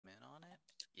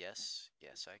Yes,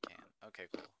 yes, I can. Okay,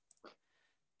 cool.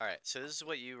 All right, so this is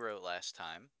what you wrote last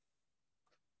time.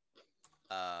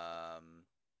 Um,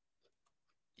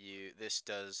 this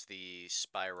does the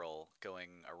spiral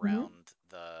going Mm-hmm. around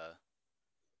the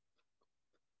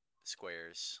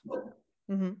squares.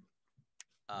 Mm-hmm.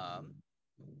 Um,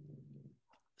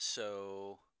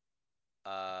 so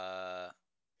uh,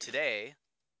 today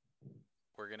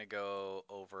we're gonna go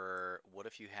over what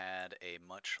if you had a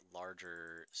much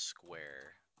larger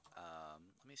square.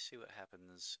 Let me see what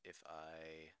happens if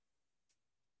I.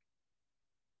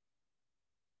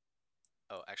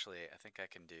 Oh, actually, I think I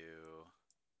can do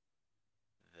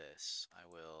this.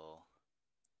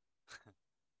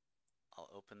 I'll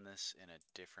open this in a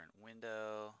different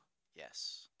window.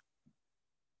 Yes.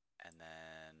 And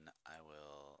then I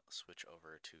will switch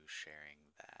over to sharing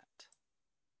that.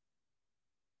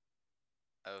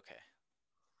 Okay.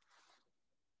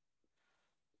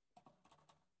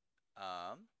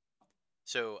 Um,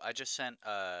 so I just sent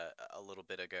a little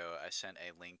bit ago, I sent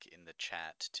a link in the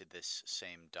chat to this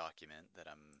same document that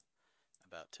I'm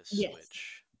about to Yes,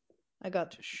 switch I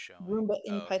got to showing. Roomba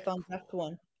in Oh, okay, Python Draft cool.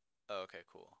 1. Oh, okay,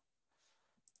 cool.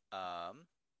 Um,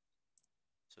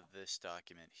 so this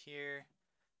document here.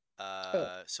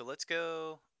 Oh, So let's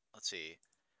go, let's see.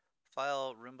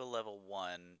 File Roomba level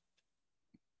 1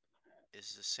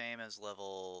 is the same as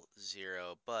level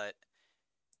 0, but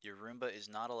your Roomba is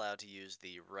not allowed to use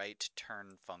the right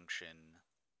turn function.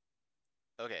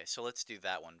 Okay, so let's do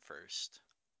that one first.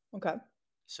 okay.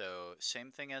 So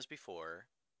same thing as before,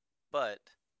 but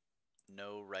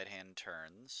no right hand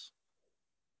turns.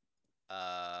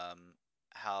 Um,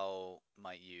 how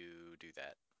might you do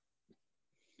that?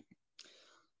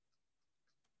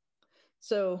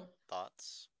 So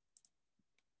Thoughts?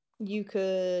 you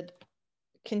could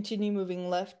continue moving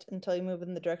left until you move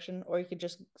in the direction, or you could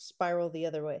just spiral the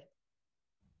other way.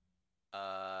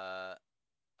 Uh,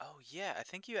 oh yeah, I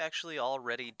think you actually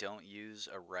already don't use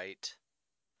a right.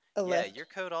 A Yeah, left. your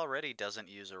code already doesn't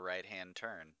use a right hand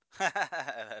turn.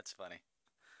 That's funny.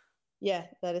 Yeah,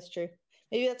 that is true.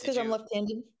 Maybe that's Did because I'm you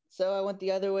left-handed, so I went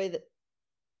the other way that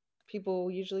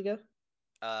people usually go.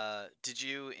 did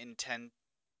you intend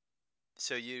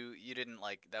so you didn't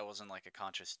like that wasn't like a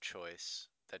conscious choice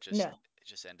that just No, it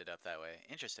just ended up that way.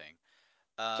 Interesting.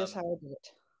 just how Um I did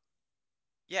it.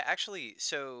 yeah, actually,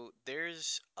 so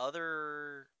there's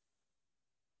other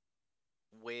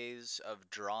ways of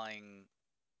drawing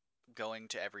going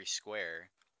to every square.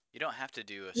 You don't have to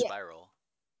do a Yeah, spiral.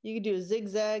 you could do a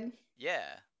zigzag.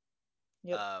 Yeah.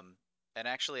 Yep. Um and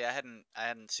actually I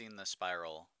hadn't seen the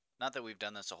spiral. Not that we've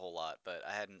done this a whole lot, but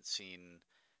I hadn't seen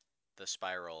the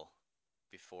spiral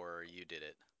before you did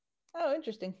it. Oh,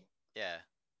 interesting. Yeah,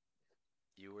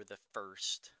 you were the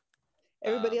first.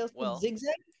 Everybody else did Well,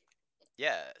 zigzag.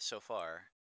 yeah, so far.